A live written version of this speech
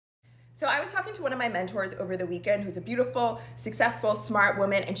So I was talking to one of my mentors over the weekend who's a beautiful, successful, smart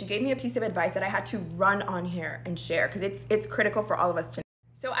woman, and she gave me a piece of advice that I had to run on here and share because it's critical for all of us to know.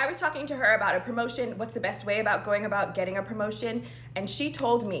 So I was talking to her about a promotion, what's the best way about going about getting a promotion, and she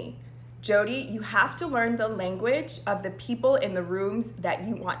told me, Jody, you have to learn the language of the people in the rooms that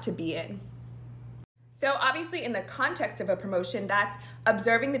you want to be in. So obviously in the context of a promotion, that's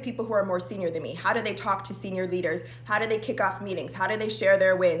observing the people who are more senior than me. How do they talk to senior leaders? How do they kick off meetings? How do they share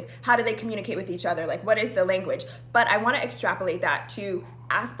their wins? How do they communicate with each other? Like, what is the language? But I want to extrapolate that to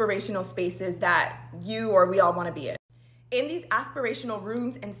aspirational spaces that you or we all want to be in. In these aspirational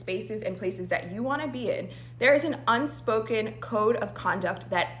rooms and spaces and places that you want to be in, there is an unspoken code of conduct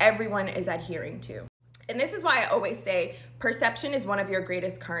that everyone is adhering to. And this is why I always say perception is one of your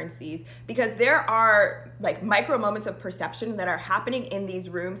greatest currencies, because there are like micro moments of perception that are happening in these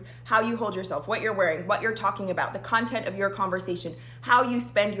rooms, how you hold yourself, what you're wearing, what you're talking about, the content of your conversation, how you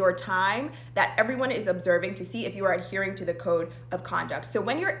spend your time, that everyone is observing to see if you are adhering to the code of conduct. So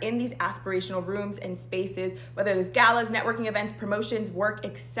when you're in these aspirational rooms and spaces, whether it's galas, networking events, promotions, work,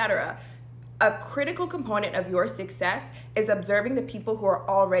 etc., a critical component of your success is observing the people who are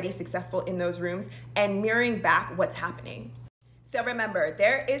already successful in those rooms and mirroring back what's happening. So remember,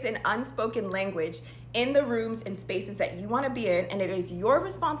 there is an unspoken language in the rooms and spaces that you want to be in, and it is your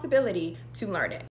responsibility to learn it.